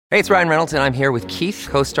Hey, it's Ryan Reynolds, and I'm here with Keith,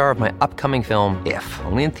 co-star of my upcoming film, If,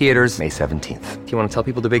 only in theaters May 17th. Do you want to tell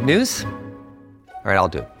people the big news? All right, I'll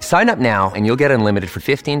do it. Sign up now and you'll get unlimited for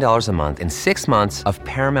 $15 a month and 6 months of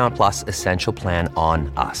Paramount Plus Essential Plan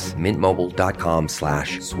on us.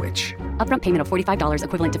 MintMobile.com/switch. Upfront payment of $45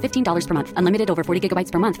 equivalent to $15 per month. Unlimited over 40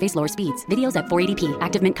 gigabytes per month. Face lower speeds. Videos at 480p.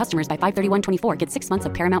 Active Mint customers by 531.24 get 6 months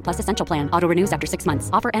of Paramount Plus Essential Plan. Auto renews after 6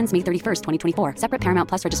 months. Offer ends May 31st, 2024. Separate Paramount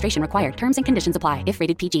Plus registration required. Terms and conditions apply if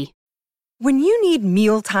rated PG. When you need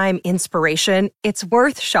mealtime inspiration, it's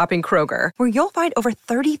worth shopping Kroger, where you'll find over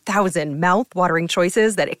 30,000 mouth-watering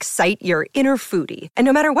choices that excite your inner foodie. And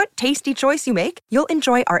no matter what tasty choice you make, you'll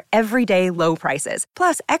enjoy our everyday low prices,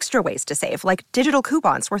 plus extra ways to save, like digital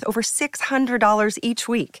coupons worth over $600 each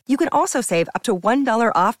week. You can also save up to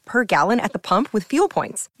 $1 off per gallon at the pump with fuel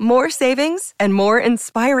points. More savings and more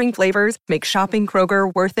inspiring flavors make shopping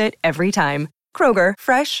Kroger worth it every time. Kroger,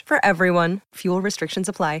 fresh for everyone. Fuel restrictions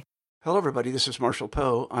apply. Hello, everybody. This is Marshall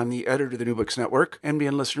Poe. I'm the editor of the New Books Network.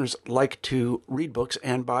 NBN listeners like to read books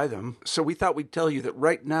and buy them. So we thought we'd tell you that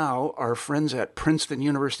right now, our friends at Princeton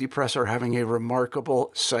University Press are having a remarkable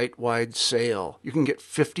site-wide sale. You can get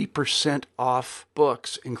 50% off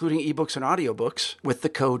books, including ebooks and audiobooks, with the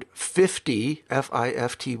code 50,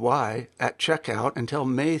 F-I-F-T-Y, at checkout until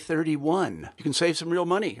May 31. You can save some real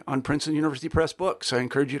money on Princeton University Press books. I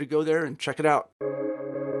encourage you to go there and check it out.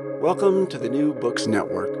 Welcome to the New Books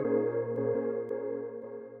Network.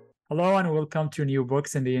 Hello and welcome to New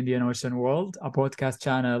Books in the Indian Ocean World, a podcast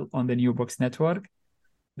channel on the New Books Network.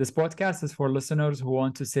 This podcast is for listeners who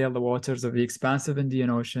want to sail the waters of the expansive Indian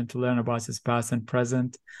Ocean to learn about its past and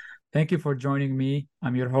present. Thank you for joining me.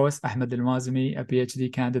 I'm your host, Ahmed Al-Mazmi, a PhD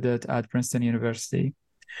candidate at Princeton University.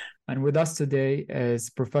 And with us today is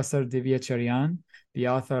Professor Divya Cherian, the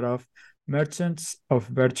author of Merchants of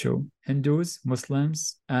Virtue, Hindus,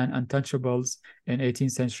 Muslims, and Untouchables in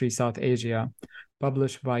 18th Century South Asia,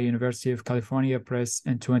 published by University of California Press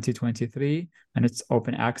in 2023, and it's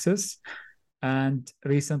open access. And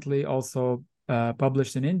recently also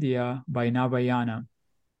published in India by Nabayana.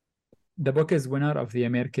 The book is winner of the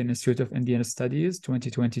American Institute of Indian Studies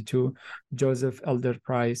 2022 Joseph Elder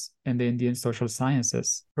Prize in the Indian Social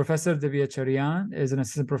Sciences. Professor Divya Cherian is an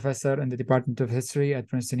assistant professor in the Department of History at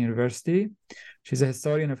Princeton University. She's a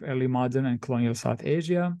historian of early modern and colonial South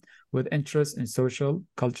Asia with interests in social,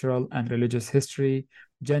 cultural, and religious history,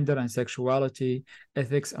 gender and sexuality,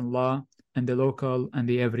 ethics and law, and the local and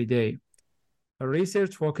the everyday. Her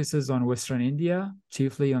research focuses on Western India,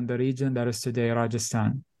 chiefly on the region that is today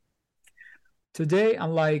Rajasthan. Today,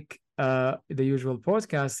 unlike the usual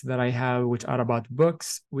podcasts that I have, which are about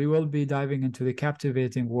books, we will be diving into the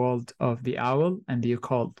captivating world of the owl and the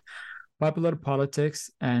occult, popular politics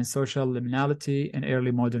and social liminality in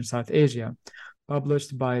early modern South Asia,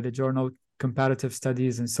 published by the journal Comparative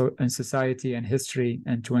Studies in Society and History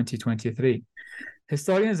in 2023.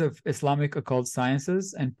 Historians of Islamic occult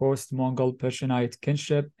sciences and post-Mongol Persianite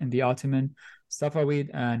kinship in the Ottoman, Safavid,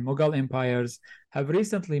 and Mughal empires have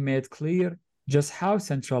recently made clear just how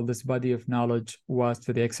central this body of knowledge was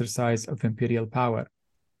to the exercise of imperial power.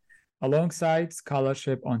 Alongside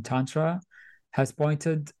scholarship on Tantra has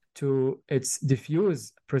pointed to its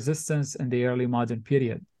diffuse persistence in the early modern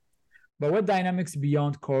period. But what dynamics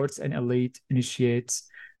beyond courts and elite initiates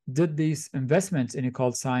did these investments in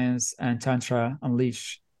occult science and Tantra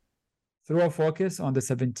unleash? Through a focus on the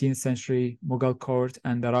 17th century Mughal court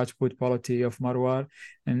and the Rajput polity of Marwar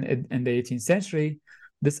in the 18th century,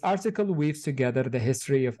 this article weaves together the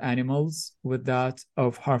history of animals with that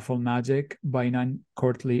of harmful magic by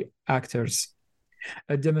non-courtly actors.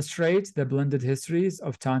 It demonstrates the blended histories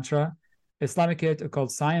of Tantra, Islamicate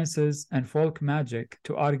occult sciences, and folk magic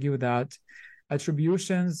to argue that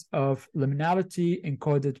attributions of liminality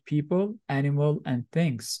encoded people, animal, and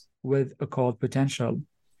things with occult potential.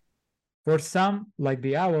 For some, like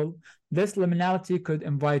the owl, this liminality could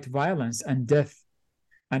invite violence and death.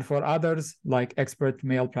 And for others, like expert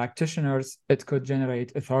male practitioners, it could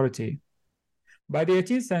generate authority. By the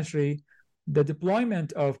 18th century, the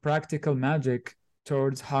deployment of practical magic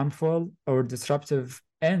towards harmful or disruptive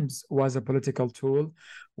ends was a political tool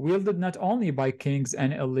wielded not only by kings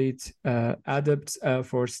and elite adepts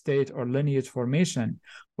for state or lineage formation,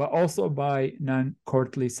 but also by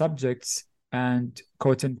non-courtly subjects and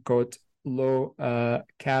quote-unquote low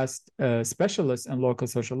caste specialists in local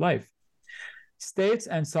social life. States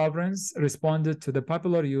and sovereigns responded to the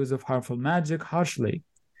popular use of harmful magic harshly,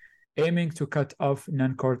 aiming to cut off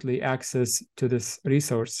non-courtly access to this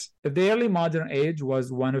resource. If the early modern age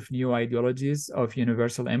was one of new ideologies of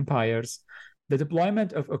universal empires, the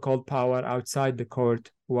deployment of occult power outside the court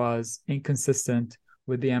was inconsistent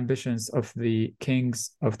with the ambitions of the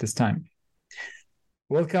kings of this time.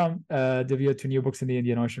 Welcome, Divya, to New Books in the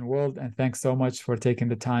Indian Ocean World, and thanks so much for taking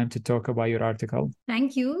the time to talk about your article.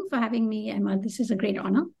 Thank you for having me, Emma. This is a great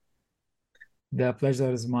honor. The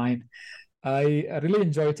pleasure is mine. I really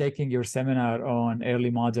enjoy taking your seminar on early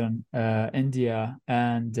modern India,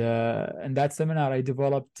 and in that seminar, I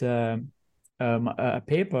developed a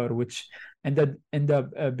paper which ended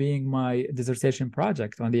up being my dissertation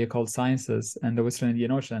project on the occult sciences and the Western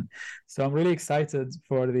Indian Ocean. So I'm really excited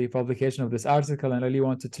for the publication of this article, and really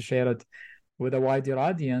wanted to share it with a wider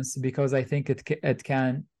audience, because I think it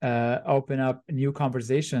can open up new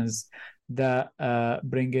conversations that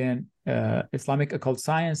bring in Islamic occult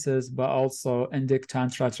sciences, but also Indic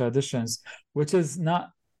Tantra traditions, which is not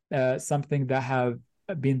something that have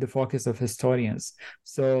been the focus of historians.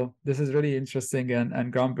 So this is really interesting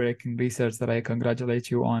and groundbreaking research that I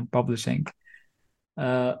congratulate you on publishing.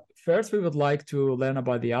 First, we would like to learn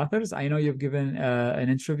about the authors. I know you've given an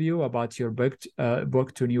interview about your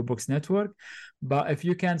book to New Books Network, but if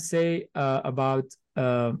you can say about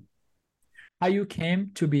how you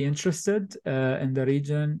came to be interested in the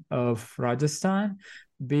region of Rajasthan,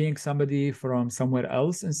 being somebody from somewhere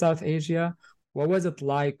else in South Asia. What was it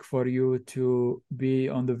like for you to be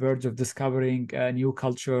on the verge of discovering a new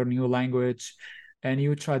culture, new language, and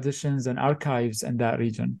new traditions and archives in that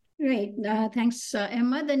region? Right. Thanks,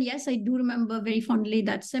 Emma. Then, yes, I do remember very fondly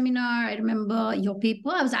that seminar. I remember your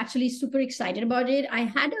paper. I was actually super excited about it. I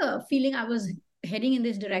had a feeling I was heading in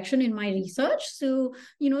this direction in my research. So,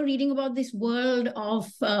 reading about this world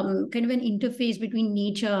of kind of an interface between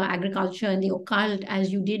nature, agriculture, and the occult,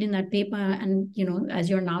 as you did in that paper, and, as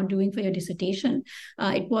you're now doing for your dissertation,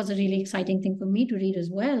 it was a really exciting thing for me to read as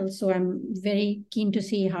well. So I'm very keen to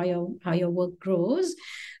see how your work grows.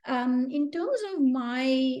 In terms of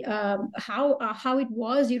my how it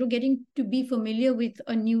was, getting to be familiar with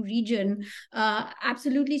a new region,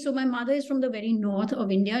 absolutely. So my mother is from the very north of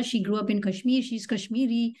India. She grew up in Kashmir. She's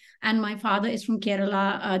Kashmiri, and my father is from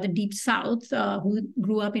Kerala, the deep south, who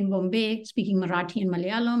grew up in Bombay, speaking Marathi and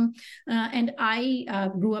Malayalam. And I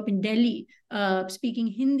grew up in Delhi, speaking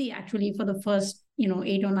Hindi actually for the first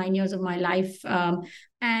 8 or 9 years of my life,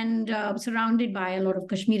 and surrounded by a lot of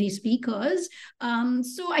Kashmiri speakers.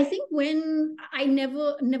 So I think when I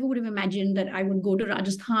never would have imagined that I would go to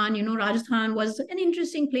Rajasthan. Rajasthan was an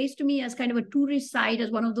interesting place to me as kind of a tourist site,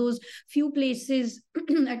 as one of those few places,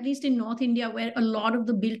 at least in North India, where a lot of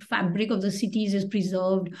the built fabric of the cities is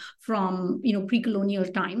preserved from, pre-colonial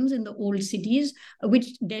times in the old cities,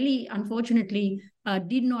 which Delhi, unfortunately,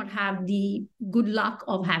 did not have the good luck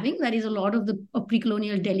of having. That is, a lot of the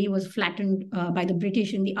pre-colonial Delhi was flattened by the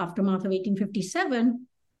British in the aftermath of 1857.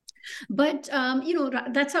 But,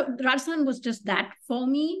 that's how Rajasthan was just that for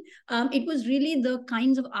me. It was really the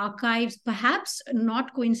kinds of archives, perhaps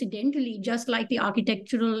not coincidentally, just like the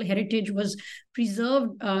architectural heritage was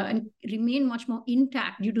preserved and remained much more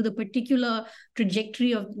intact due to the particular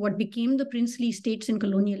trajectory of what became the princely states in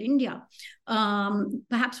colonial India.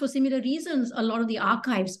 Perhaps for similar reasons, a lot of the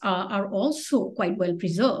archives are also quite well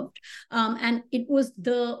preserved. And it was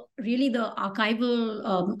really the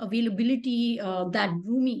archival availability that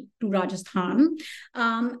drew me to Rajasthan.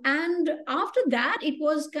 And after that, it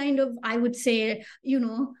was kind of, I would say,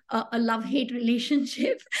 a love-hate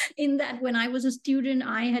relationship, in that when I was a student,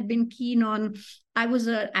 I had been keen on, I was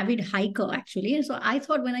an avid hiker, actually. So I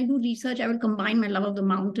thought when I do research, I would combine my love of the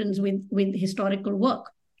mountains with historical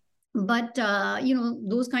work. But,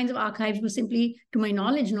 those kinds of archives were simply, to my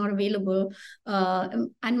knowledge, not available.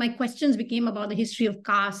 And my questions became about the history of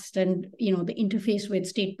caste and, the interface with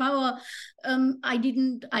state power.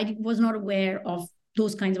 I was not aware of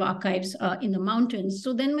those kinds of archives in the mountains.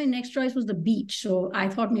 So then my next choice was the beach. So I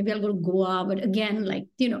thought maybe I'll go to Goa, but again,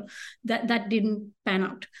 that didn't pan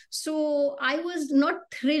out. So I was not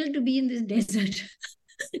thrilled to be in this desert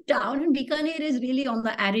town. And Bikaner is really on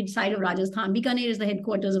the arid side of Rajasthan. Bikaner is the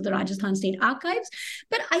headquarters of the Rajasthan State Archives.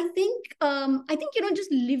 But I think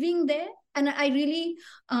just living there, and I really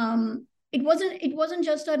it wasn't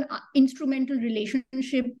just an instrumental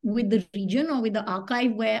relationship with the region or with the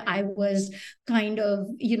archive where I was kind of,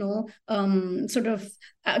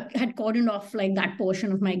 had cordoned off like that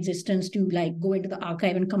portion of my existence to like go into the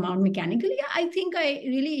archive and come out mechanically. I think I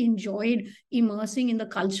really enjoyed immersing in the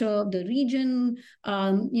culture of the region,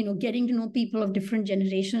 getting to know people of different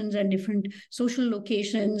generations and different social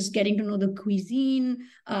locations, getting to know the cuisine.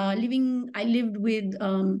 I lived with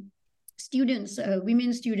students,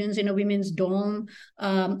 women students in a women's dorm.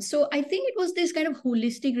 So I think it was this kind of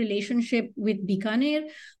holistic relationship with Bikaner,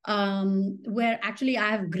 where actually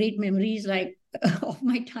I have great memories, like of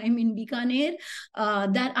my time in Bikaner,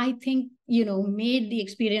 that I think, made the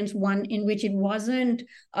experience one in which it wasn't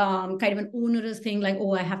kind of an onerous thing like,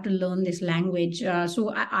 oh, I have to learn this language.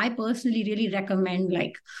 So I personally really recommend,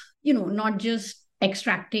 like, not just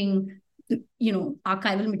extracting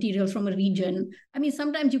archival materials from a region. I mean,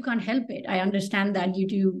 sometimes you can't help it. I understand that due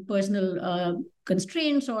to personal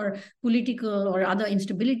constraints or political or other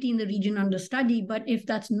instability in the region under study. But if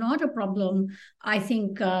that's not a problem, I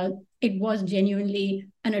think it was genuinely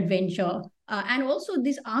an adventure. And also,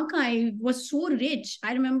 this archive was so rich.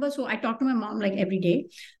 I remember, so I talked to my mom like every day.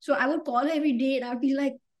 So I would call her every day and I would be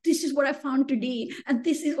like, this is what I found today, and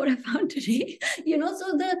this is what I found today.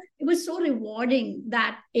 So it was so rewarding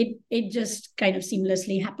that it just kind of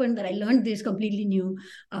seamlessly happened that I learned this completely new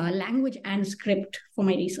language and script for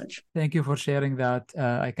my research. Thank you for sharing that.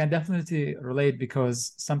 I can definitely relate,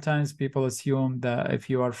 because sometimes people assume that if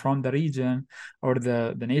you are from the region or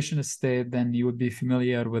the nation state, then you would be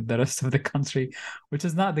familiar with the rest of the country, which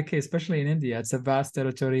is not the case, especially in India. It's a vast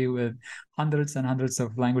territory with hundreds and hundreds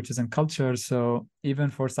of languages and cultures. So even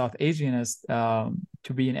for South Asianists,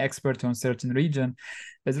 to be an expert on certain region,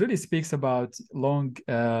 it really speaks about long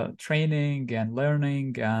training and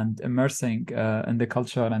learning and immersing in the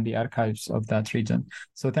culture and the archives of that region.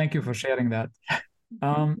 So thank you for sharing that.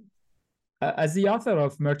 As the author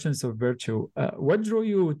of Merchants of Virtue, what drew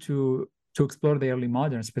you to explore the early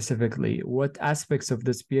modern specifically? What aspects of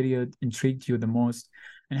this period intrigued you the most?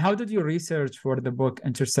 And how did your research for the book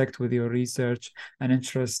intersect with your research and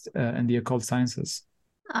interest in the occult sciences?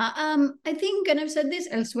 I think, and I've said this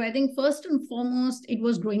elsewhere, I think first and foremost, it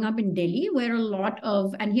was growing up in Delhi, where a lot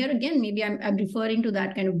of, and here again, maybe I'm referring to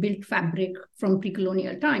that kind of built fabric from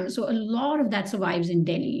pre-colonial times. So a lot of that survives in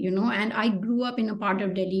Delhi, and I grew up in a part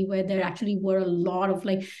of Delhi where there actually were a lot of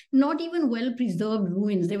like, not even well-preserved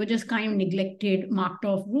ruins. They were just kind of neglected, marked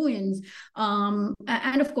off ruins.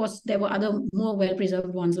 And of course, there were other more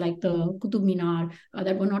well-preserved ones like the Qutub Minar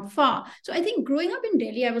that were not far. So I think growing up in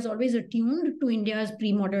Delhi, I was always attuned to India's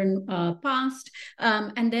pre-modern past.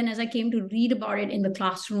 And then as I came to read about it in the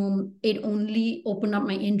classroom, it only opened up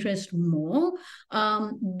my interest more.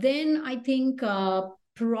 Then I think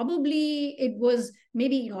probably it was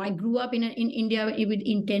maybe, I grew up in India with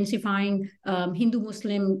intensifying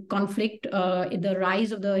Hindu-Muslim conflict, the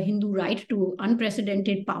rise of the Hindu right to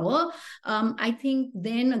unprecedented power. I think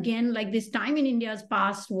then again, like this time in India's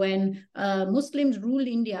past when Muslims ruled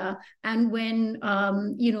India, and when,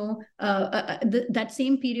 that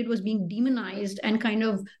same period was being demonized and kind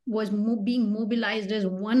of was being mobilized as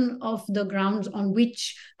one of the grounds on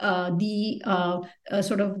which the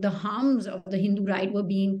sort of the harms of the Hindu right were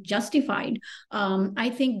being justified.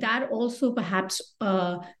 I think that also perhaps,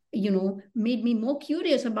 made me more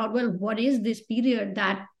curious about, well, what is this period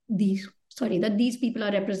that these people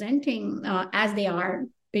are representing as they are,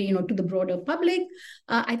 to the broader public.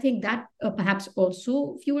 I think that perhaps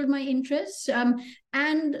also fueled my interest. And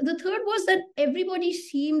the third was that everybody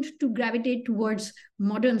seemed to gravitate towards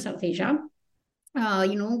modern South Asia.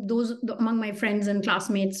 Those among my friends and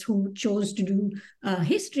classmates who chose to do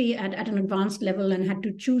history at an advanced level and had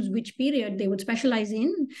to choose which period they would specialize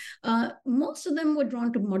in, most of them were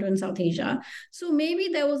drawn to modern South Asia. So maybe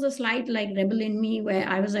there was a slight like rebel in me where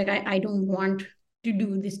I was like, I don't want to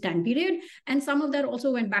do this time period. And some of that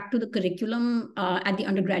also went back to the curriculum at the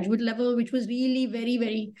undergraduate level, which was really very,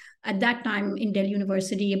 very, at that time in Delhi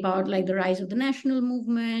University, about like the rise of the national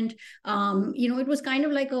movement. It was kind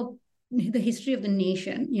of like the history of the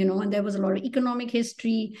nation, and there was a lot of economic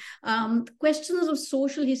history, questions of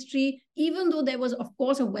social history. Even though there was, of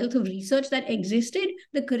course, a wealth of research that existed,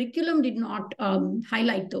 the curriculum did not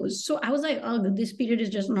highlight those. So I was like, oh, this period is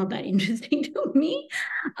just not that interesting to me.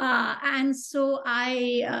 And so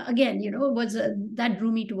I, again, was that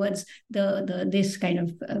drew me towards this kind of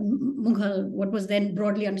Mughal, what was then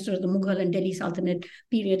broadly understood as the Mughal and Delhi Sultanate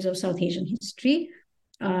periods of South Asian history.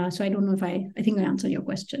 So I don't know if I think I answered your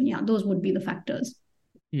question. Yeah, those would be the factors.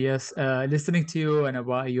 Yes, listening to you and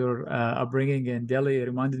about your upbringing in Delhi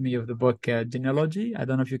reminded me of the book Genealogy. I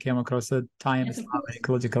don't know if you came across it, Time, Yes, Islam, and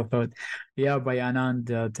Ecological Thought. Yeah, by Anand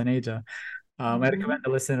Taneja. I recommend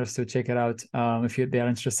the listeners to check it out if they are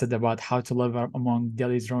interested about how to live among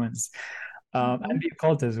Delhi's ruins and the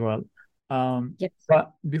occult as well. Yes.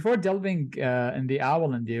 But before delving in the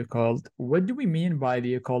owl and the occult, what do we mean by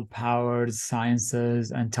the occult powers,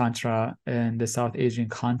 sciences, and tantra in the South Asian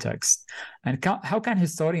context? And how can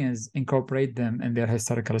historians incorporate them in their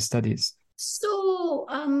historical studies? So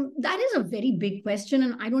that is a very big question,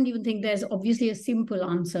 and I don't even think there's obviously a simple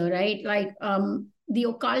answer, right? Like the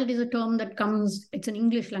occult is a term that comes, it's an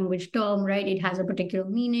English language term, right? It has a particular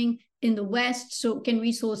meaning. in the West. So can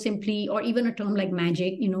we so simply, or even a term like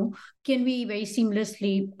magic, can we very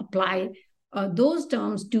seamlessly apply those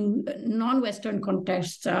terms to non-Western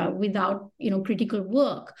contexts without critical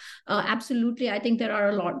work? Absolutely, I think there are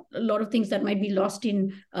a lot of things that might be lost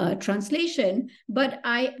in translation. But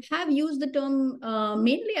I have used the term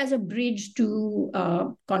mainly as a bridge to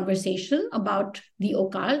conversation about the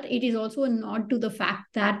occult. It is also a nod to the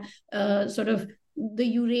fact that sort of the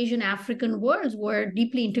Eurasian African worlds were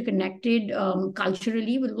deeply interconnected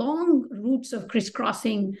culturally, with long roots of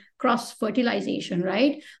crisscrossing, cross-fertilization,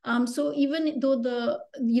 right? So even though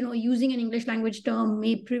using an English language term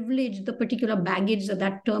may privilege the particular baggage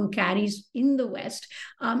that term carries in the West,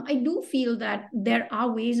 I do feel that there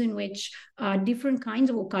are ways in which different kinds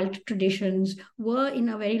of occult traditions were in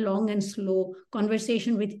a very long and slow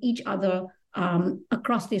conversation with each other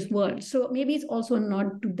across this world. So maybe it's also a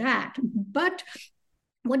nod to that. But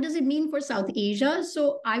what does it mean for South Asia?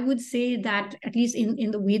 So I would say that, at least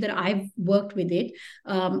in the way that I've worked with it,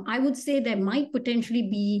 I would say there might potentially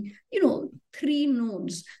be, 3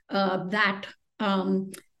 nodes that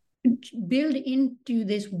build into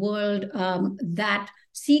this world that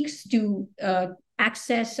seeks to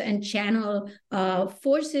access and channel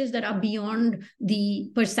forces that are beyond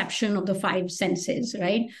the perception of the 5 senses,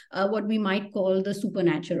 right? What we might call the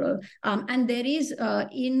supernatural. And there is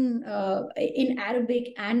in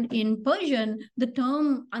Arabic and in Persian, the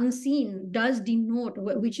term unseen does denote,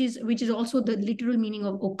 which is also the literal meaning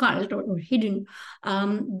of occult or hidden.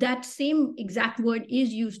 That same exact word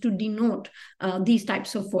is used to denote these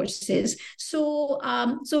types of forces. So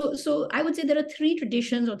I would say there are 3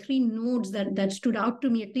 traditions or 3 nodes that stood out to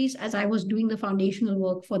me, at least as I was doing the foundational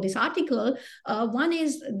work for this article. One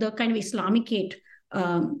is the kind of Islamicate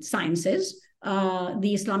sciences,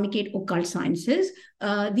 the Islamicate occult sciences.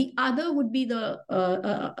 The other would be the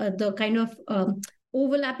kind of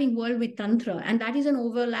overlapping world with Tantra, and that is an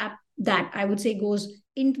overlap that I would say goes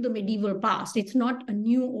into the medieval past. It's not a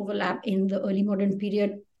new overlap in the early modern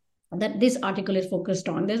period that this article is focused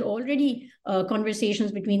on. There's already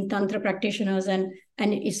conversations between Tantra practitioners and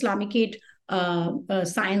Islamicate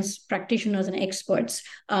science practitioners and experts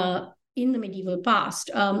in the medieval past.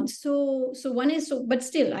 So one is, but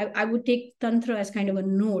still, I would take Tantra as kind of a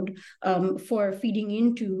node for feeding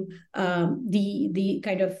into the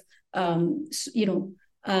kind of,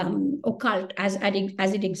 occult as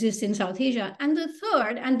it exists in South Asia. And the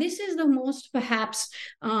third, and this is the most perhaps,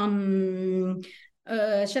 shall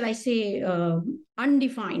I say,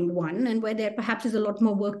 undefined one, and where there perhaps is a lot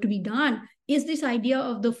more work to be done, is this idea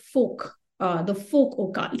of the folk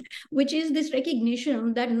occult, which is this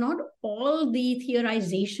recognition that not all the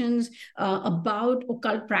theorizations about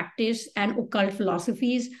occult practice and occult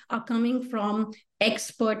philosophies are coming from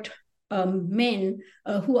expert men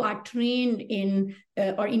who are trained in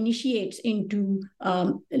or initiates into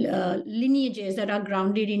lineages that are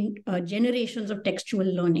grounded in generations of textual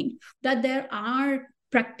learning, that there are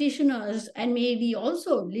practitioners and maybe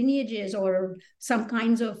also lineages or some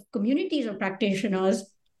kinds of communities of practitioners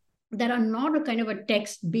that are not a kind of a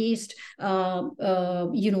text-based, group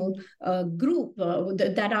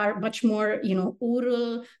that are much more,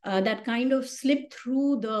 oral, that kind of slip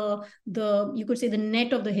through the you could say the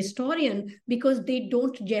net of the historian, because they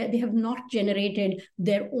have not generated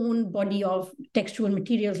their own body of textual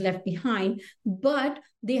materials left behind, but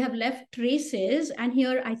they have left traces. And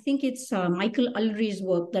here I think it's Michael Ulry's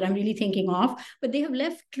work that I'm really thinking of, but they have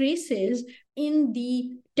left traces in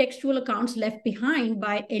the textual accounts left behind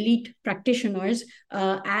by elite practitioners,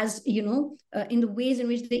 as in the ways in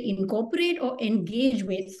which they incorporate or engage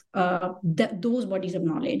with those bodies of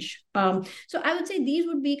knowledge. So I would say these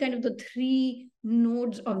would be kind of the 3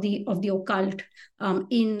 nodes of the occult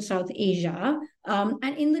in South Asia.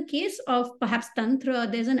 And in the case of perhaps Tantra,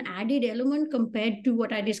 there's an added element compared to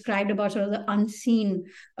what I described about sort of the unseen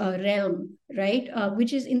realm, right?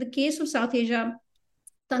 Which is, in the case of South Asia,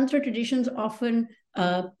 Tantra traditions often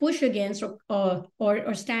push against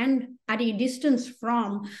or stand at a distance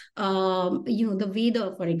from, the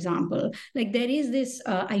Veda, for example. Like there is this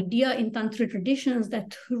idea in Tantra traditions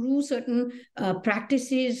that through certain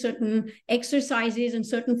practices, certain exercises, and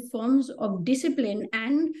certain forms of discipline,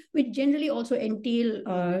 and which generally also entail,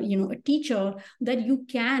 a teacher, that you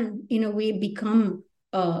can, in a way, become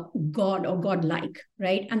God or godlike,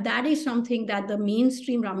 right? And that is something that the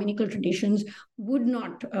mainstream Brahminical traditions would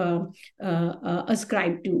not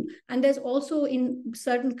ascribe to. And there's also in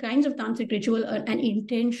certain kinds of tantric ritual an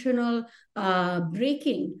intentional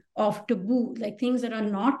breaking of taboo, like things that are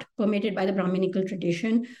not permitted by the Brahminical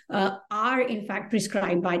tradition, are in fact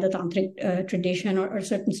prescribed by the Tantric tradition, or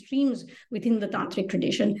certain streams within the Tantric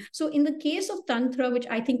tradition. So in the case of Tantra, which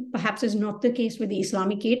I think perhaps is not the case with the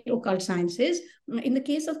Islamic occult sciences, in the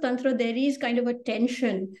case of Tantra, there is kind of a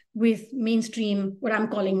tension with mainstream, what I'm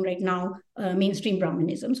calling right now, mainstream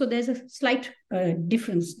Brahmanism. So there's a slight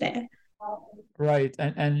difference there. Right.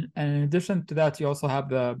 And in addition to that, you also have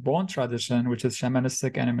the Bon tradition, which is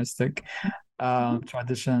shamanistic, animistic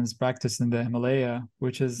traditions practiced in the Himalaya,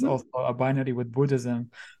 which is also a binary with Buddhism.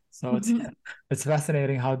 So it's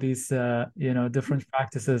fascinating how these different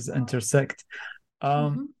practices intersect.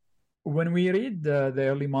 When we read the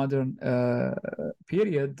early modern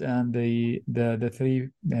period and the three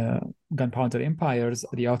gunpowder empires,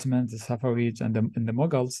 the Ottomans, the Safavids, and the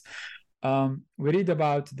Mughals, we read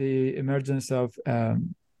about the emergence of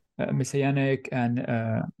messianic and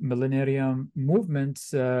millenarian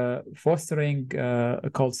movements fostering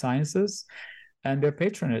occult sciences and their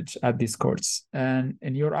patronage at these courts. And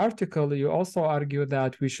in your article, you also argue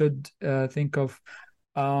that we should think of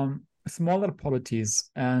smaller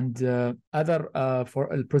polities and other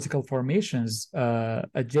political formations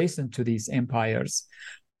adjacent to these empires.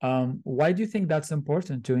 Why do you think that's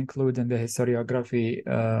important to include in the historiography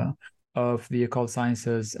of the occult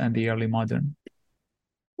sciences and the early modern?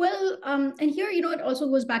 Well, and here, it also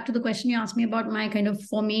goes back to the question you asked me about my kind of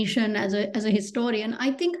formation as a historian.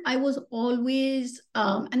 I think I was always,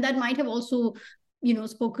 and that might have also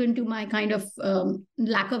spoken to my kind of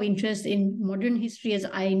lack of interest in modern history as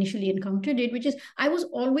I initially encountered it, which is I was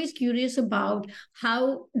always curious about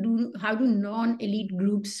how do non-elite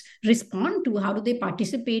groups respond to, how do they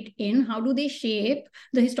participate in, how do they shape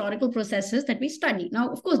the historical processes that we study.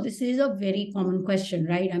 Now, of course, this is a very common question,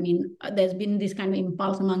 right? I mean, there's been this kind of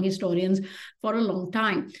impulse among historians for a long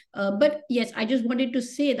time. But yes, I just wanted to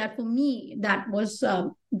say that for me, that was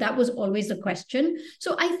always the question.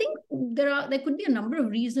 So I think there could be a number of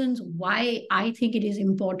reasons why I think it is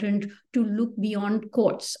important to look beyond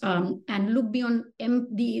courts and look beyond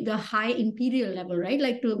the high imperial level, right?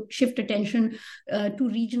 Like to shift attention to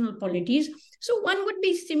regional polities. So one would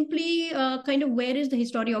be simply kind of where is the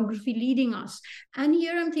historiography leading us? And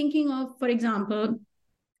here I'm thinking of, for example,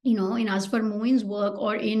 in Asfar Moin's work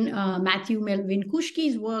or in Matthew Melvin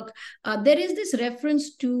Kushki's work, there is this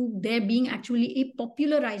reference to there being actually a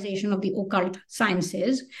popularization of the occult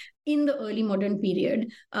sciences in the early modern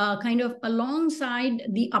period, kind of alongside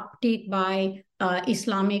the uptake by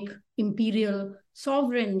Islamic imperial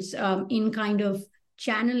sovereigns in kind of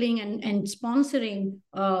channeling and sponsoring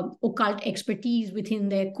occult expertise within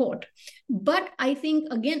their court. But I think,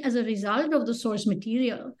 again, as a result of the source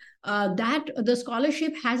material, that the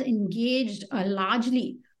scholarship has engaged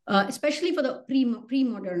largely, especially for the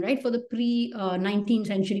pre-modern, right? For the pre-19th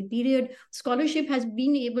century period, scholarship has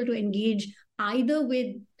been able to engage either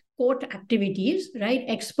with court activities, right?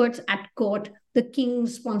 Experts at court, the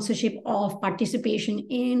king's sponsorship of participation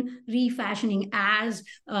in refashioning as,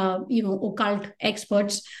 occult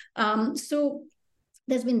experts. So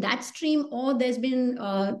there's been that stream, or there's been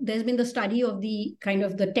the study of the kind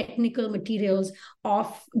of the technical materials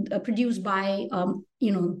of produced by,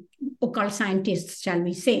 occult scientists, shall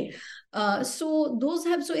we say. So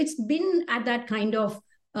it's been at that kind of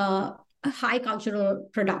high cultural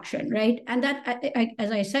production, right? And that,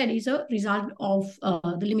 as I said, is a result of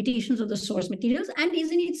the limitations of the source materials, and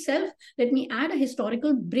is in itself, let me add, a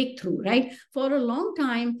historical breakthrough, right? For a long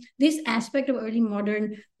time, this aspect of early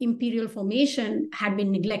modern imperial formation had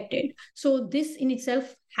been neglected. So this in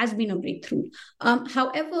itself has been a breakthrough.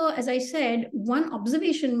 However, as I said, one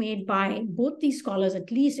observation made by both these scholars, at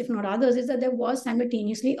least, if not others, is that there was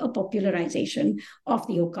simultaneously a popularization of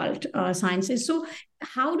the occult sciences. So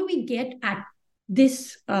how do we get at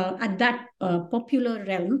this, at that popular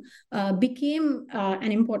realm, became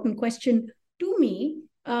an important question to me.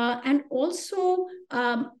 And also,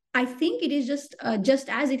 I think it is just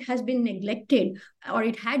as it has been neglected, or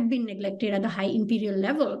it had been neglected at the high imperial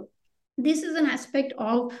level. This is an aspect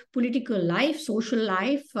of political life, social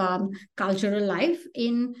life, cultural life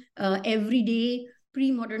in everyday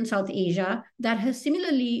pre-modern South Asia that has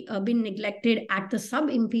similarly been neglected at the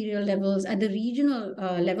sub-imperial levels, at the regional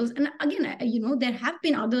levels. And again, there have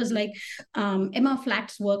been others like Emma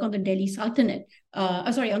Flack's work on the Delhi Sultanate,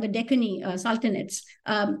 on the Deccani sultanates,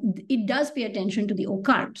 it does pay attention to the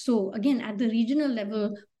occult. So again, at the regional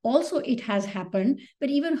level, also it has happened, but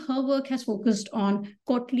even her work has focused on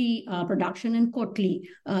courtly production and courtly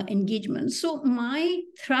engagement. So my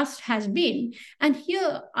thrust has been, and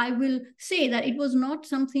here I will say that it was not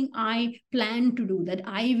something I planned to do, that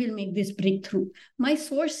I will make this breakthrough. My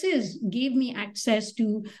sources gave me access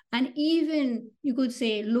to an even, you could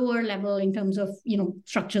say, lower level in terms of,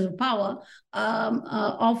 structures of power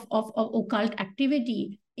of occult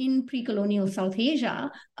activity in pre-colonial South Asia,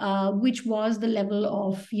 which was the level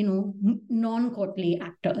of, non-courtly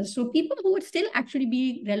actors. So people who would still actually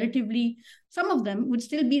be some of them would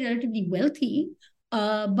still be relatively wealthy,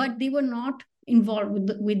 but they were not involved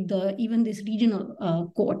with even this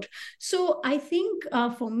regional court. So I think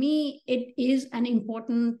for me, it is an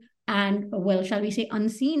important and, well, shall we say,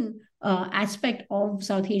 unseen aspect of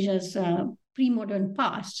South Asia's pre-modern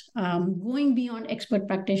past, going beyond expert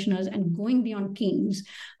practitioners and going beyond kings,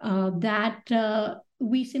 that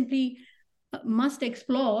we simply must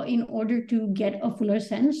explore in order to get a fuller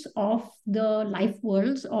sense of the life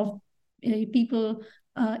worlds of people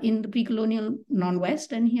in the pre-colonial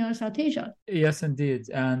non-West and here South Asia. Yes, indeed.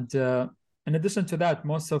 And in addition to that,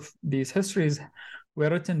 most of these histories were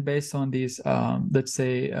written based on these, let's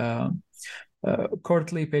say,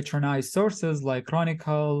 courtly patronized sources like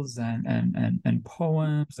chronicles and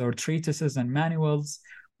poems or treatises and manuals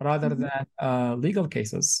rather than legal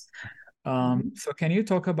cases. So can you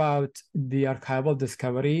talk about the archival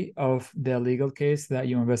discovery of the legal case that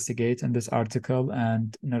you investigate in this article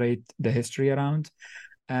and narrate the history around?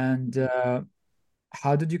 And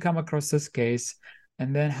how did you come across this case?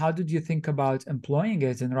 And then how did you think about employing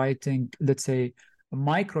it in writing, let's say, a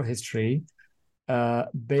microhistory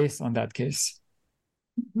based on that case?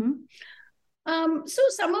 So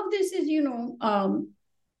some of this is,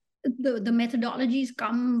 the methodologies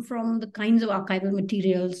come from the kinds of archival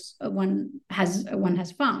materials one has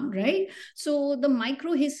found, right? So the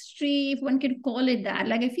microhistory, if one could call it that,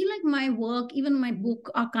 like I feel like my work, even my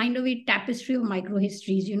book, are kind of a tapestry of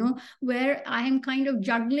microhistories, where I am kind of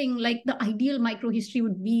juggling, like the ideal microhistory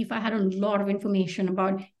would be if I had a lot of information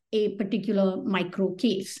about a particular micro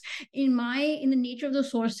case. In the nature of the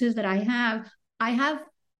sources that I have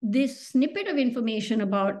this snippet of information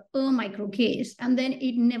about a micro case, and then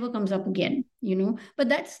it never comes up again, But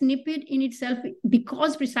that snippet in itself,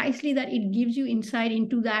 because precisely that it gives you insight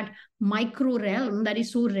into that micro realm that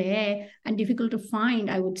is so rare and difficult to find,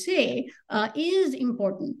 I would say, is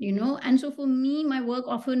important, And so for me, my work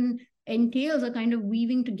often entails a kind of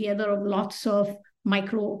weaving together of lots of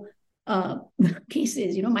micro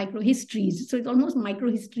cases, micro histories. So it's almost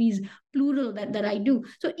micro histories plural that I do.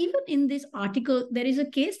 So even in this article, there is a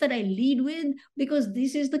case that I lead with because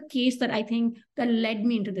this is the case that I think that led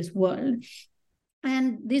me into this world.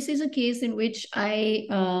 And this is a case in which I,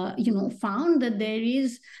 found that there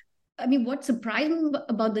is, what surprised me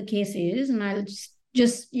about the case is, and I'll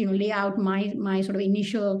just lay out my sort of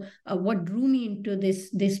initial what drew me into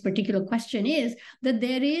this particular question is that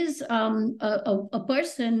there is a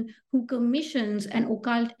person who commissions an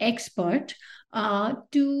occult expert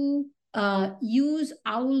to use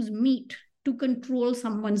owl's meat to control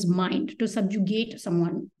someone's mind, to subjugate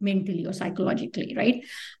someone mentally or psychologically, right?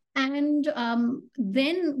 And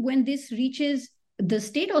then when this reaches the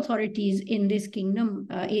state authorities in this kingdom,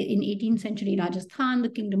 in 18th century Rajasthan, the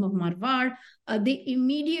kingdom of Marwar, they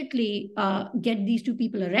immediately get these two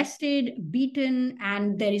people arrested, beaten,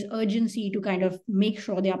 and there is urgency to kind of make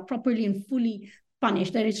sure they are properly and fully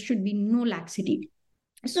punished. There should be no laxity.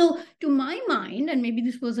 So to my mind, and maybe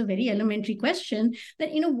this was a very elementary question,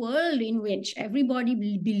 that in a world in which everybody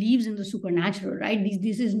believes in the supernatural, right?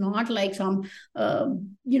 This is not like some,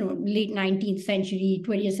 late 19th century,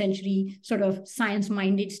 20th century sort of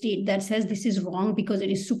science-minded state that says this is wrong because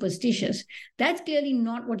it is superstitious. That's clearly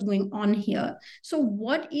not what's going on here. So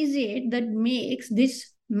what is it that makes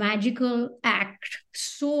this magical act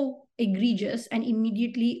so egregious and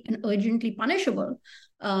immediately and urgently punishable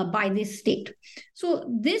by this state? So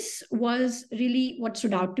this was really what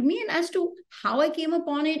stood out to me. And as to how I came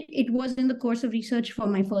upon it, it was in the course of research for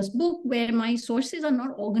my first book, where my sources are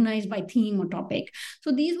not organized by theme or topic.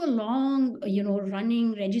 So these were long,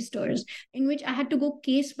 running registers in which I had to go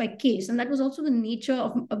case by case. And that was also the nature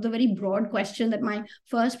of the very broad question that my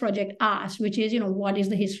first project asked, which is, what is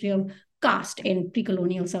the history of caste in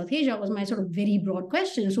pre-colonial South Asia was my sort of very broad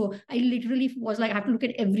question. So I literally was like, I have to look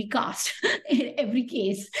at every caste in every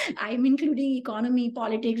case. I'm including economy,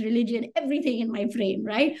 politics, religion, everything in my frame,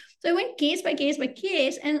 right? So I went case by case by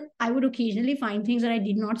case, and I would occasionally find things that I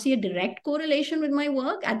did not see a direct correlation with my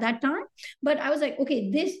work at that time. But I was like,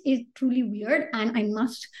 okay, this is truly weird, and I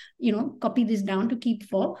must, copy this down to keep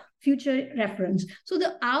for future reference. So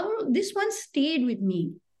the owl, this one stayed with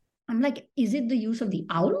me. I'm like, is it the use of the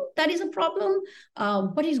owl that is a problem?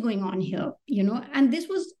 What is going on here? And this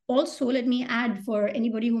was also, let me add, for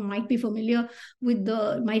anybody who might be familiar with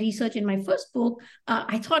my research in my first book,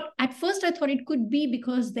 at first I thought it could be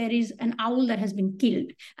because there is an owl that has been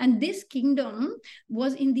killed. And this kingdom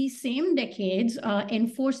was in these same decades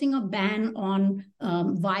enforcing a ban on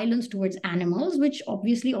violence towards animals, which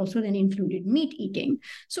obviously also then included meat eating.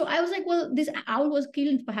 So I was like, well, this owl was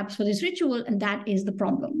killed perhaps for this ritual, and that is the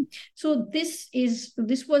problem. So this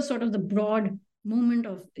was sort of the broad moment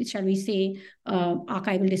of, shall we say,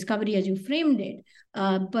 archival discovery as you framed it.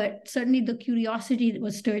 But certainly the curiosity that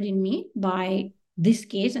was stirred in me by this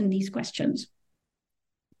case and these questions.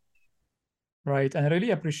 Right. And I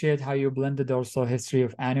really appreciate how you blended also history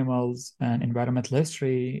of animals and environmental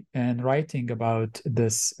history and writing about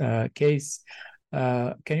this case.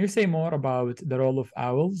 Can you say more about the role of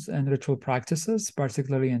owls and ritual practices,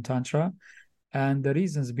 particularly in Tantra, and the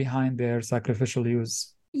reasons behind their sacrificial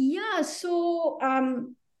use? Yeah, so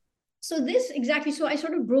this exactly. So I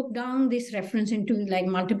sort of broke down this reference into like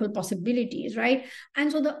multiple possibilities, right? And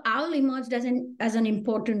so the owl emerged as an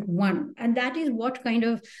important one, and that is what kind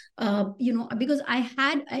of because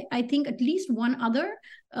I think at least one other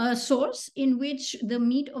source in which the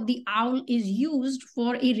meat of the owl is used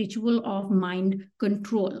for a ritual of mind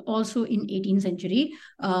control, also in 18th century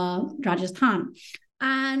Rajasthan.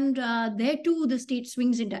 And there too, the state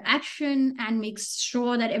swings into action and makes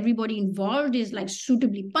sure that everybody involved is like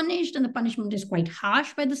suitably punished, and the punishment is quite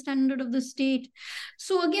harsh by the standard of the state.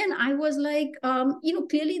 So again, I was like,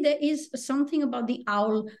 clearly there is something about the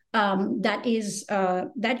owl that is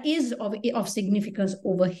of significance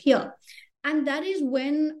over here. And that is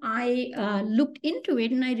when I looked into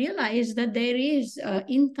it, and I realized that there is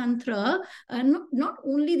in Tantra, not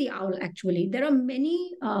only the owl, actually. There are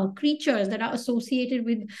many creatures that are associated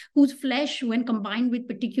with whose flesh, when combined with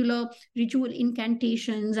particular ritual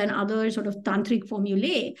incantations and other sort of tantric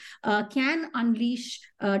formulae, can unleash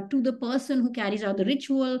to the person who carries out the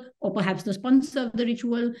ritual, or perhaps the sponsor of the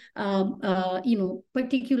ritual,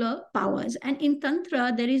 particular powers. And in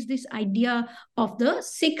Tantra, there is this idea of the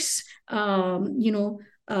six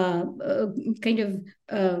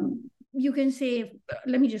you can say,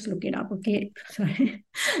 let me just look it up, okay? Sorry.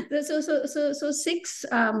 So six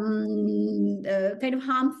kind of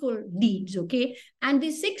harmful deeds, okay? And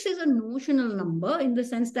the six is a notional number in the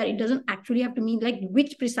sense that it doesn't actually have to mean like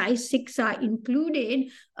which precise six are included,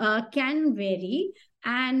 can vary.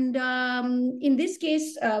 And in this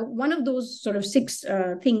case, one of those sort of six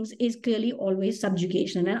things is clearly always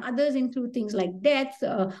subjugation, and others include things like death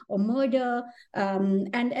or murder,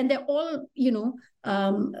 and they're all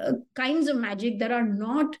kinds of magic that are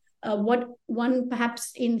not what one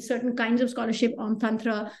perhaps in certain kinds of scholarship on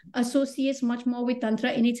Tantra associates much more with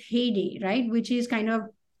Tantra in its heyday, right? Which is kind of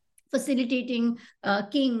facilitating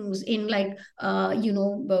kings in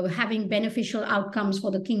having beneficial outcomes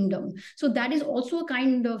for the kingdom. So that is also a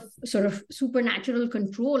kind of sort of supernatural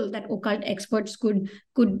control that occult experts could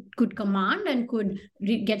command and could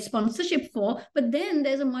get sponsorship for. But then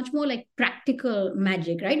there's a much more like practical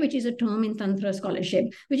magic, right? Which is a term in Tantra scholarship,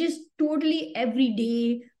 which is totally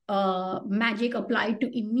everyday magic applied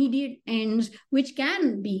to immediate ends, which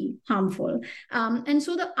can be harmful. And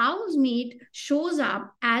so the owl's meat shows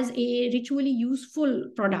up as a ritually useful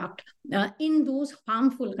product in those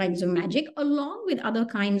harmful kinds of magic, along with other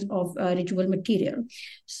kinds of ritual material.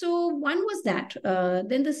 So one was that.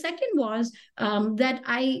 Then the second was that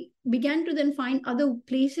I began to then find other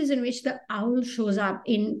places in which the owl shows up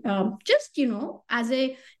in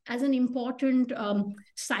as an important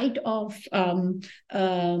site of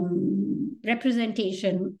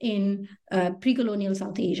representation in pre-colonial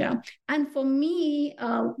South Asia. And for me,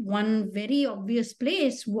 one very obvious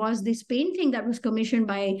place was this painting that was commissioned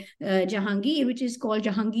by Jahangir, which is called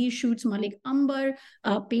Jahangir Shoots Malik Ambar,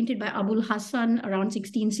 painted by Abul Hassan around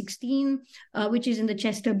 1616, which is in the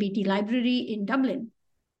Chester Beatty Library in Dublin.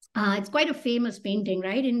 It's quite a famous painting,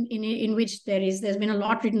 right? In which there's been a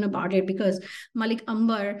lot written about it, because Malik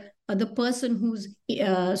Ambar the person whose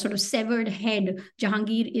sort of severed head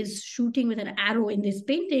Jahangir is shooting with an arrow in this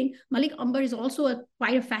painting, Malik Ambar is also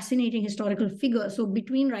quite a fascinating historical figure. So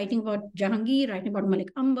between writing about Jahangir, writing about Malik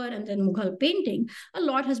Ambar, and then Mughal painting, a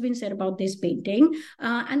lot has been said about this painting.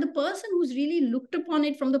 And the person who's really looked upon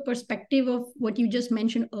it from the perspective of what you just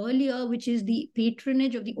mentioned earlier, which is the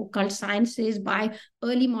patronage of the occult sciences by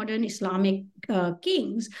early modern Islamic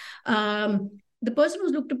kings. The person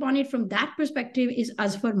who's looked upon it from that perspective is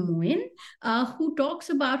Azfar Moin, who talks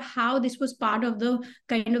about how this was part of the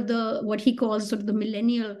kind of the what he calls sort of the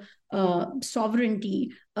millennial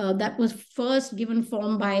sovereignty that was first given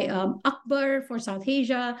form by Akbar for South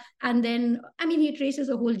Asia. And then, I mean, he traces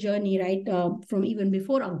a whole journey, right, from even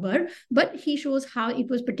before Akbar, but he shows how it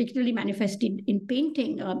was particularly manifested in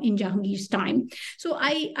painting in Jahangir's time. So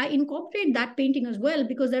I incorporate that painting as well,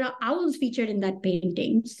 because there are owls featured in that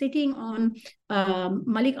painting, sitting on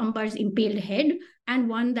Malik Ambar's impaled head, and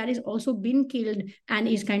one that is also been killed and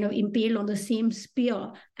is kind of impaled on the same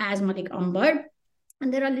spear as Malik Ambar.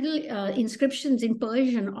 And there are little inscriptions in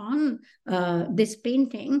Persian on this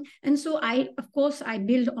painting. And so of course, I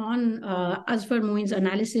build on Azfar Moin's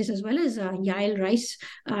analysis, as well as Yael Rice,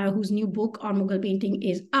 whose new book on Mughal painting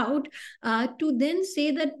is out, to then say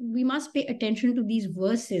that we must pay attention to these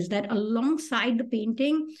verses, that alongside the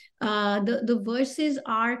painting, the verses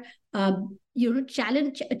are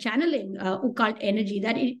channeling occult energy,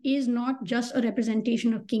 that it is not just a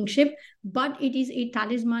representation of kingship, but it is a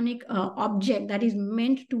talismanic object that is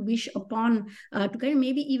meant to wish upon, to kind of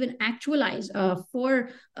maybe even actualize for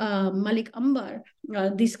Malik Ambar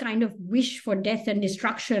this kind of wish for death and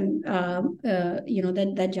destruction,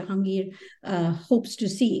 that Jahangir hopes to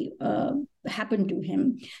see happen to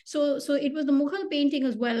him. So it was the Mughal painting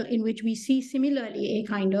as well, in which we see similarly a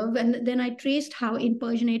kind of, and then I traced how in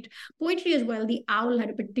Persianate poetry as well, the owl had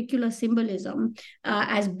a particular symbolism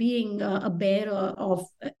as being a bearer of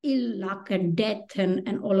ill luck and death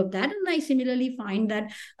and all of that. And I similarly find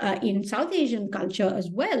that in South Asian culture as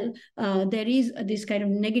well, there is this kind of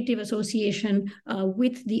negative association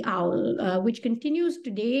with the owl, which continues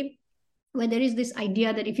today, where there is this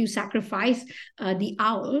idea that if you sacrifice the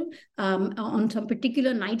owl on some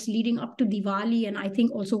particular nights leading up to Diwali, and I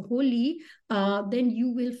think also Holi, then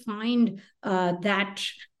you will find that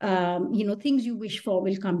things you wish for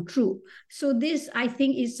will come true. So this, I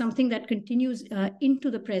think, is something that continues into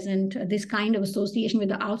the present, this kind of association with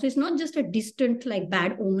the owl. So it's not just a distant, like,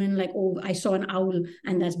 bad omen, like, oh, I saw an owl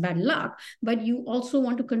and that's bad luck, but you also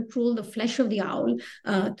want to control the flesh of the owl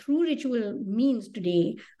through ritual means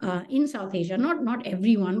today in South Asia. Not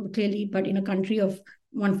everyone, clearly, but in a country of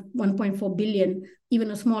 1.4 billion,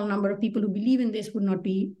 even a small number of people who believe in this would not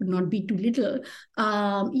be too little.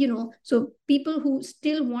 So people who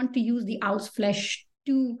still want to use the owl's flesh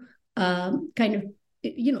to kind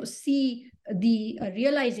of see the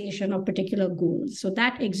realization of particular goals. So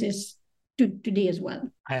that exists today as well.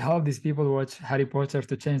 I hope these people watch Harry Potter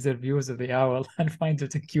to change their views of the owl and find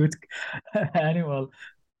it a cute animal.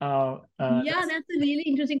 Yeah, that's a really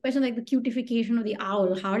interesting question, like the cutification of the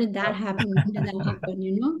owl. How did that happen? When did that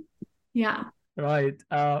happen, Yeah. Right.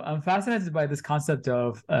 I'm fascinated by this concept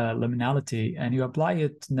of liminality, and you apply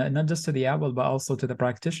it not just to the owl, but also to the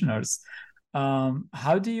practitioners.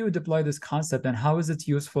 How do you deploy this concept, and how is it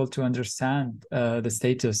useful to understand the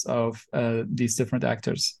status of these different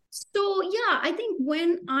actors? So, yeah, I think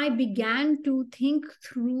when I began to think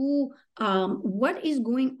through what is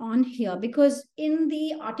going on here, because in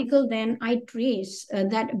the article then I trace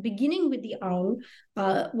that beginning with the owl,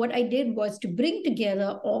 what I did was to bring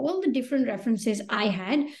together all the different references I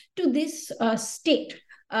had to this state.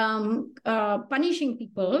 Punishing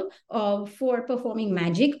people for performing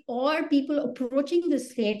magic, or people approaching the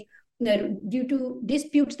state due to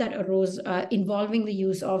disputes that arose involving the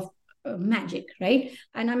use of magic, right?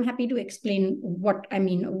 And I'm happy to explain what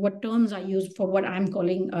terms I use for what I'm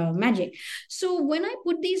calling magic. So when I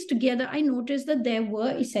put these together, I noticed that there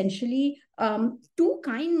were essentially two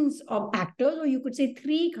kinds of actors, or you could say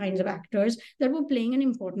three kinds of actors that were playing an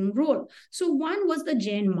important role. So one was the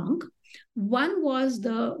Jain monk. One was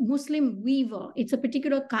the Muslim weaver. It's a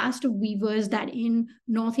particular caste of weavers that in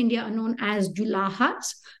North India are known as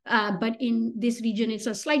Julahats, but in this region, it's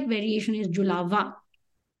a slight variation, is Julava.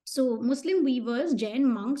 So Muslim weavers, Jain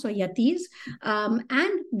monks or yatis,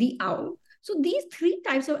 and the owl. So these three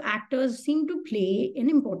types of actors seem to play an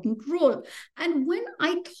important role. And when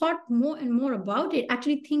I thought more and more about it,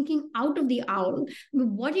 actually thinking out of the owl,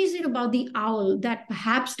 what is it about the owl that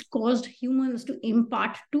perhaps caused humans to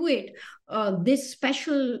impart to it this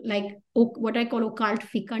special, like what I call occult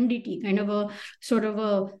fecundity, kind of a sort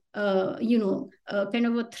of kind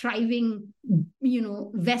of a thriving,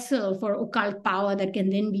 vessel for occult power that can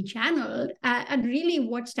then be channeled. And really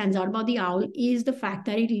what stands out about the owl is the fact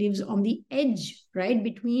that it lives on the edge, right,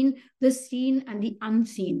 between the seen and the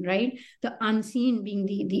unseen, right? The unseen being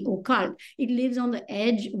the occult. It lives on the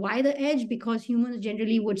edge. Why the edge? Because humans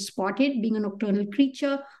generally would spot it, being a nocturnal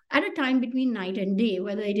creature, at a time between night and day,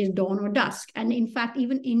 whether it is dawn or dusk. And in fact,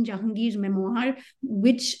 even in Jahangir's memoir,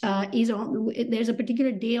 which there's a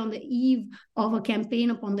particular day on the eve of a campaign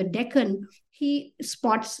upon the Deccan, he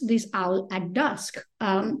spots this owl at dusk.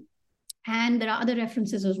 And there are other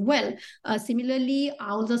references as well. Similarly,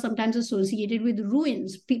 owls are sometimes associated with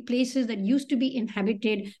ruins, places that used to be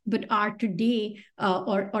inhabited but are today,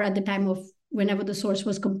 or at the time of whenever the source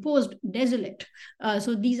was composed, desolate.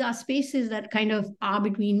 So these are spaces that kind of are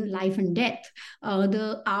between life and death.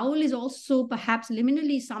 The owl is also perhaps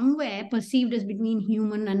liminally somewhere perceived as between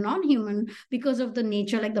human and non-human because of the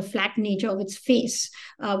nature, like the flat nature of its face,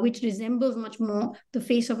 which resembles much more the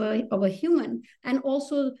face of a human, and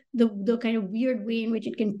also the kind of weird way in which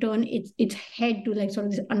it can turn its head to like sort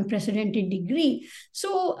of this unprecedented degree.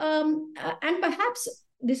 So, and perhaps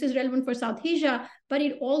this is relevant for South Asia, but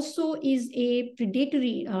it also is a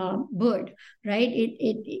predatory bird, right?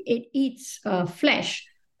 It eats flesh.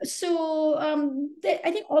 So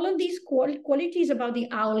I think all of these qualities about the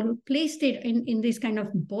owl placed it in this kind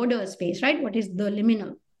of border space, right? What is the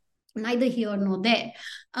liminal? Neither here nor there.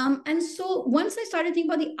 And so once I started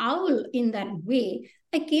thinking about the owl in that way,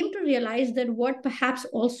 I came to realize that what perhaps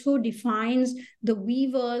also defines the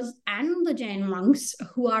weavers and the Jain monks,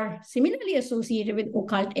 who are similarly associated with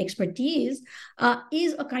occult expertise,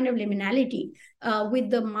 is a kind of liminality, with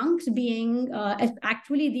the monks being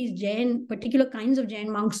actually these Jain, particular kinds of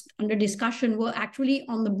Jain monks under discussion were actually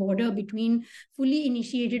on the border between fully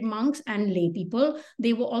initiated monks and lay people.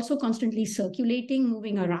 They were also constantly circulating,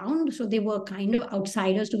 moving around. So they were kind of